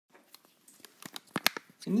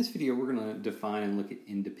In this video, we're going to define and look at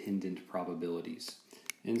independent probabilities.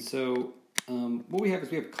 And so what we have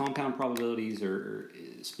is we have compound probabilities, or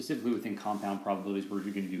specifically within compound probabilities, we're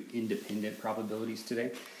going to do independent probabilities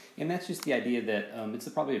today. And that's just the idea that it's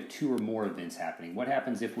the probability of two or more events happening. What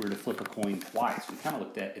happens if we were to flip a coin twice? We kind of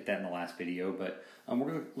looked at that in the last video, but we're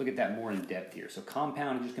going to look at that more in depth here. So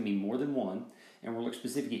compound is just going to be more than one, and we'll look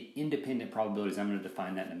specifically at independent probabilities. I'm going to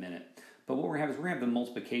define that in a minute. But what we're going to have is we're going to have the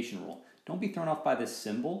multiplication rule. Don't be thrown off by this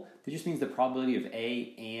symbol. That just means the probability of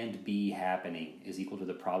A and B happening is equal to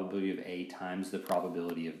the probability of A times the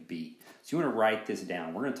probability of B. So you want to write this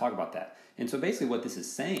down. We're going to talk about that. And so basically what this is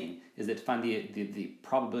saying is that to find the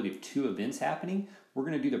probability of two events happening, we're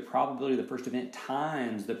going to do the probability of the first event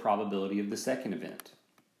times the probability of the second event.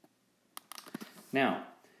 Now,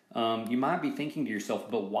 you might be thinking to yourself,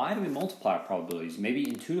 but why do we multiply probabilities? Maybe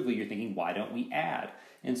intuitively you're thinking, why don't we add?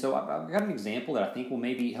 And so I've got an example that I think will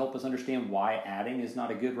maybe help us understand why adding is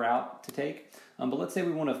not a good route to take. But let's say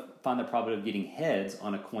we want to find the probability of getting heads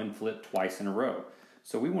on a coin flip twice in a row.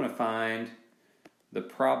 So we want to find the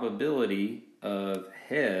probability of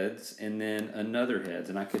heads and then another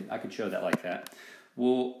heads. And I could show that like that.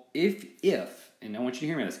 Well, if, and I want you to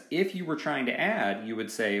hear me on this, if you were trying to add, you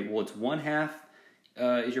would say, well, it's 1/2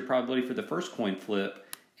 is your probability for the first coin flip,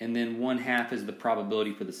 and then 1/2 is the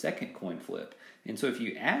probability for the second coin flip. And so if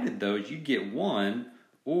you added those, you'd get 1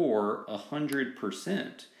 or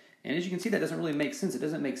 100%. And as you can see, that doesn't really make sense. It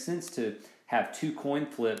doesn't make sense to have two coin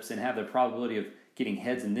flips and have the probability of getting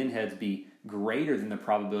heads and then heads be greater than the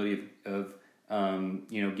probability of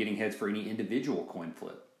getting heads for any individual coin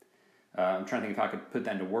flip. I'm trying to think if I could put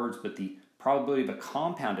that into words, but the probability of a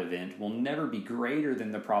compound event will never be greater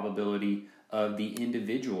than the probability of the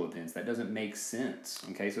individual events. That doesn't make sense.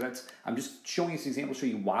 Okay, so I'm just showing this example to show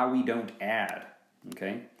you why we don't add.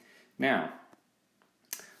 Okay, now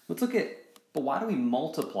let's look at, but why do we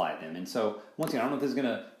multiply them? And so once again, I don't know if this is going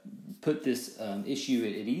to put this issue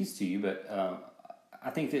at ease to you, but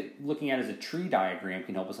I think that looking at it as a tree diagram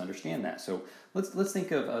can help us understand that. So let's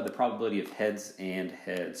think of the probability of heads and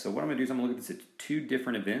heads. So what I'm going to do is I'm going to look at this at two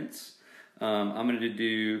different events. I'm going to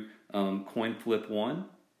do coin flip 1.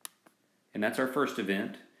 And that's our first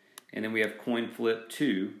event. And then we have coin flip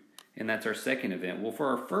 2, and that's our second event. Well, for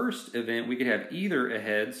our first event, we could have either a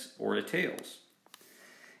heads or a tails.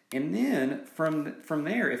 And then from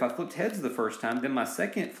there, if I flipped heads the first time, then my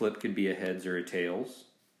second flip could be a heads or a tails.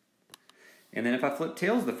 And then if I flipped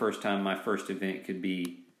tails the first time, my first event could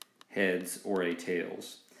be heads or a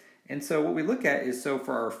tails. And so what we look at is, so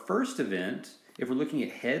for our first event, if we're looking at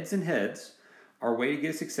heads and heads, our way to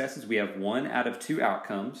get a success is we have 1 out of 2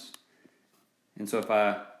 outcomes. And so if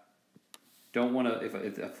I don't want to, if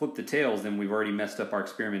I flip the tails, then we've already messed up our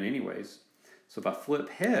experiment anyways. So if I flip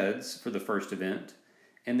heads for the first event,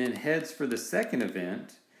 and then heads for the second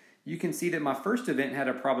event, you can see that my first event had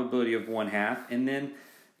a probability of 1/2, and then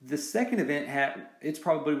the second event had, its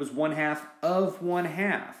probability was 1/2 of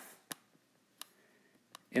 1/2.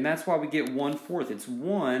 And that's why we get 1/4. It's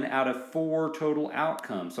 1 out of 4 total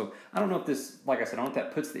outcomes. So I don't know if this, like I said, I don't know if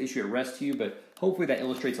that puts the issue at rest to you, but hopefully that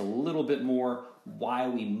illustrates a little bit more why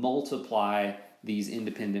we multiply these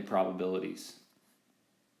independent probabilities.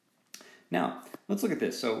 Now, let's look at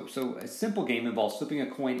this. So a simple game involves flipping a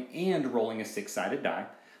coin and rolling a 6-sided die.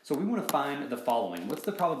 So we want to find the following. What's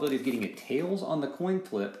the probability of getting a tails on the coin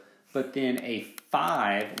flip, but then a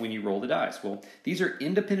 5 when you roll the dice? Well, these are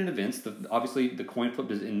independent events. Obviously, the coin flip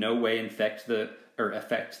does in no way affect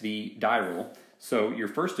the die roll. So your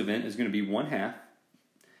first event is going to be 1/2.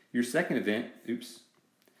 Your second event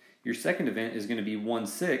is going to be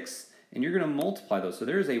 1/6, and you're going to multiply those. So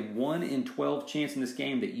there is a 1 in 12 chance in this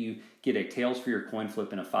game that you get a tails for your coin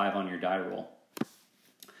flip and a 5 on your die roll.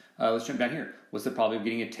 Let's jump down here. What's the probability of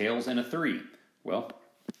getting a tails and a 3? Well,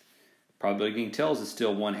 probability of getting tails is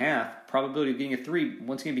still 1/2. Probability of getting a 3,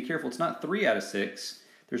 once again, be careful, it's not 3 out of 6.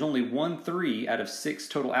 There's only 1 3 out of 6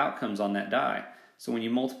 total outcomes on that die. So when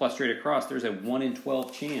you multiply straight across, there's a 1 in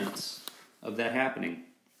 12 chance of that happening.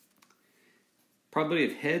 Probability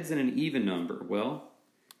of heads and an even number. Well,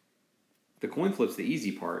 the coin flip's the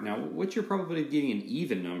easy part. Now, what's your probability of getting an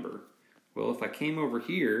even number? Well, if I came over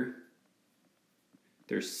here,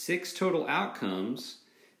 there's 6 total outcomes,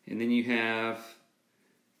 and then you have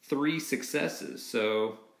 3 successes.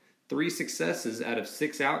 So 3 successes out of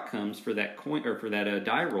 6 outcomes for that coin, or for that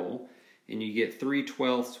die roll, and you get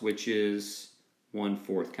 3/12, which is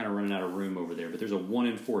 1/4. Kind of running out of room over there, but there's a 1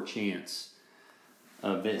 in 4 chance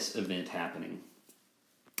of this event happening.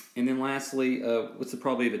 And then lastly, what's the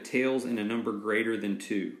probability of a tails and a number greater than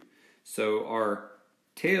 2? So our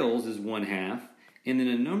tails is 1/2, And then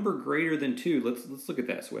a number greater than 2, let's look at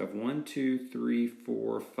that. So we have 1, 2, 3,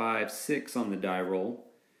 4, 5, 6 on the die roll.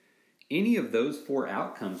 Any of those 4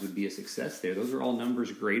 outcomes would be a success there. Those are all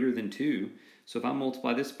numbers greater than 2. So if I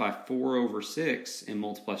multiply this by 4 over 6 and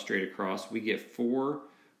multiply straight across, we get 4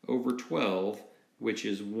 over 12, which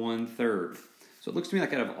is 1/3. So it looks to me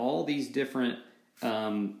like out of all these different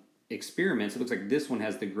experiments, it looks like this one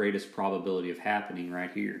has the greatest probability of happening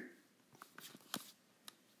right here.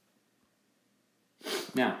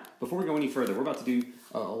 Now, before we go any further, we're about to do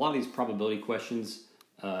a lot of these probability questions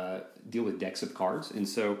deal with decks of cards. And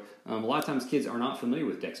so a lot of times kids are not familiar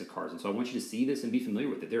with decks of cards. And so I want you to see this and be familiar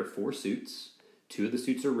with it. There are 4 suits. 2 of the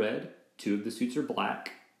suits are red. 2 of the suits are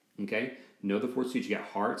black. Okay? Know the 4 suits. You got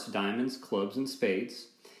hearts, diamonds, clubs, and spades.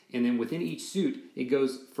 And then within each suit, it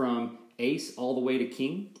goes from ace all the way to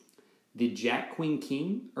king. The jack, queen,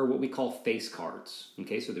 king are what we call face cards.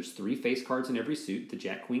 Okay? So there's 3 face cards in every suit. The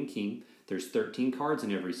jack, queen, king. There's 13 cards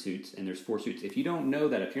in every suit, and there's 4 suits. If you don't know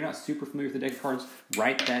that, if you're not super familiar with the deck of cards,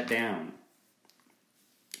 write that down.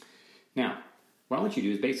 Now, what I want you to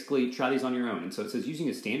do is basically try these on your own. And so it says using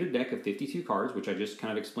a standard deck of 52 cards, which I just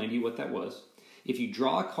kind of explained to you what that was. If you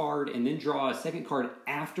draw a card and then draw a second card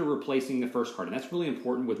after replacing the first card, and that's really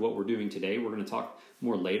important with what we're doing today. We're going to talk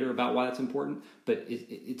more later about why that's important. But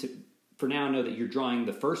for now, know that you're drawing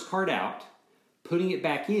the first card out, putting it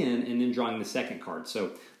back in, and then drawing the second card.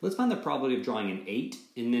 So let's find the probability of drawing an 8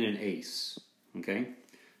 and then an ace. Okay?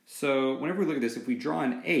 So whenever we look at this, if we draw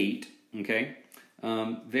an 8, okay,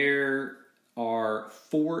 there are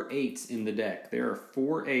 4 8s in the deck. There are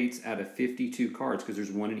 4 8s out of 52 cards because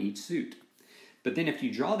there's 1 in each suit. But then if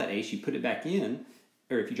you draw that ace, you put it back in,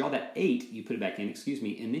 or if you draw that 8, you put it back in,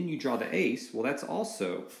 and then you draw the ace, well, that's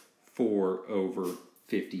also 4 over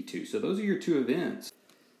 52. So those are your 2 events.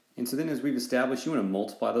 And so then as we've established, you want to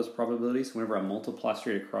multiply those probabilities. Whenever I multiply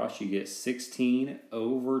straight across, you get 16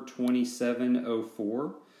 over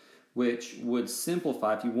 2704, which would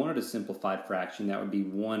simplify. If you wanted a simplified fraction, that would be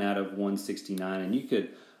 1 out of 169. And you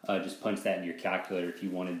could just punch that in your calculator if you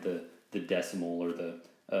wanted the decimal or the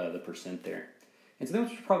percent there. And so then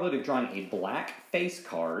what's the probability of drawing a black face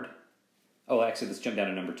card? Oh, actually, let's jump down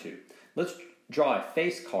to number 2. Let's draw a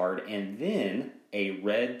face card and then a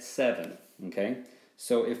red 7, okay?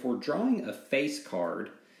 So if we're drawing a face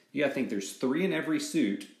card, you gotta think there's 3 in every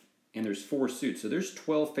suit, and there's 4 suits. So there's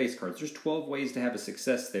 12 face cards. There's 12 ways to have a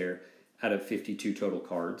success there out of 52 total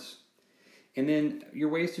cards. And then your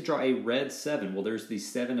ways to draw a red 7. Well, there's the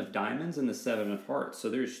 7 of diamonds and the 7 of hearts. So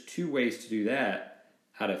there's 2 ways to do that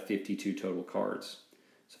out of 52 total cards.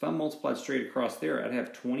 So if I multiplied straight across there, I'd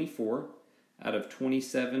have 24 out of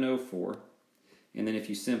 2704. And then if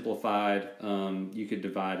you simplified, you could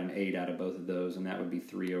divide an 8 out of both of those, and that would be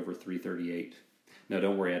 3 over 338. No,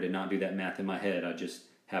 don't worry, I did not do that math in my head. I just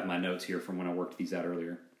have my notes here from when I worked these out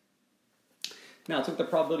earlier. Now, let's look at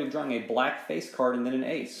the probability of drawing a black face card and then an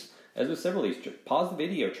ace. As with several of these, pause the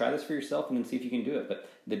video, try this for yourself, and then see if you can do it. But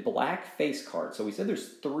the black face card, so we said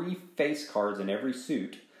there's 3 face cards in every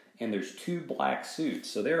suit, and there's 2 black suits.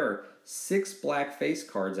 So there are 6 black face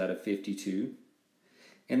cards out of 52.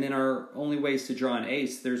 And then our only ways to draw an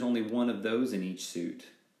ace, there's only 1 of those in each suit.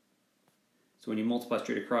 So when you multiply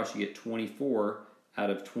straight across, you get 24 out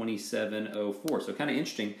of 2704. So kind of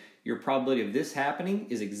interesting, your probability of this happening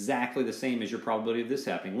is exactly the same as your probability of this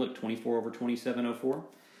happening. Look, 24 over 2704.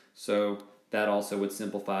 So that also would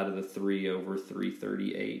simplify to the 3 over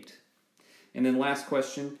 338. And then last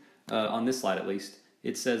question, on this slide at least,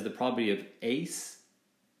 it says the probability of ace,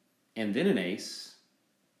 and then an ace,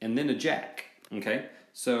 and then a jack, okay?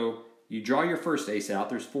 So you draw your first ace out.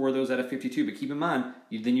 There's 4 of those out of 52, but keep in mind,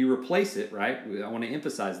 then you replace it, right? I want to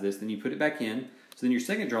emphasize this. Then you put it back in. So then your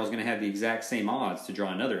second draw is going to have the exact same odds to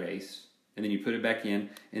draw another ace. And then you put it back in.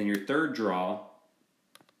 And then your third draw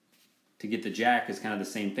to get the jack is kind of the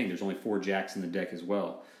same thing. There's only 4 jacks in the deck as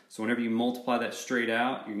well. So whenever you multiply that straight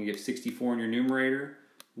out, you're going to get 64 in your numerator,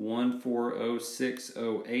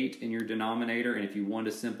 1,40608 in your denominator, and if you want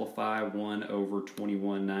to simplify, 1 over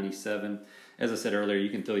 2197. As I said earlier, you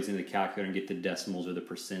can throw these into the calculator and get the decimals or the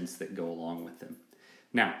percents that go along with them.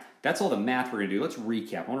 Now, that's all the math we're going to do. Let's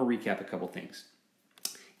recap. I want to recap a couple things.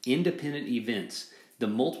 Independent events. The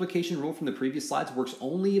multiplication rule from the previous slides works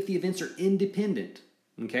only if the events are independent.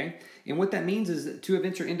 Okay? And what that means is that 2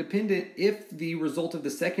 events are independent if the result of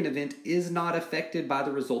the second event is not affected by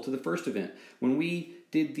the result of the first event. When we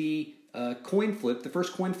did the coin flip, the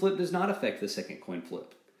first coin flip does not affect the second coin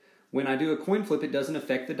flip. When I do a coin flip, it doesn't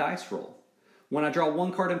affect the dice roll. When I draw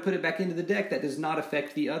 1 card and put it back into the deck, that does not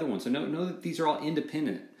affect the other one. So know that these are all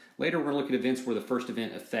independent. Later, we're going to look at events where the first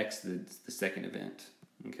event affects the second event.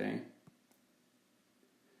 Okay?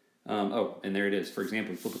 Oh, and there it is. For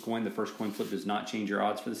example, you flip a coin, the first coin flip does not change your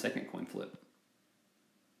odds for the second coin flip.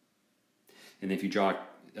 And if you draw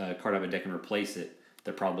a card out of a deck and replace it,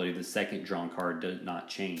 the probability of the second drawn card does not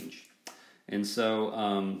change. And so,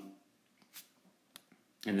 and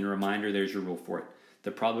then a reminder, there's your rule for it.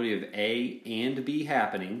 The probability of A and B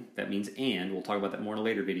happening, that means and, we'll talk about that more in a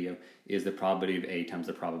later video, is the probability of A times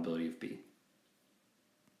the probability of B.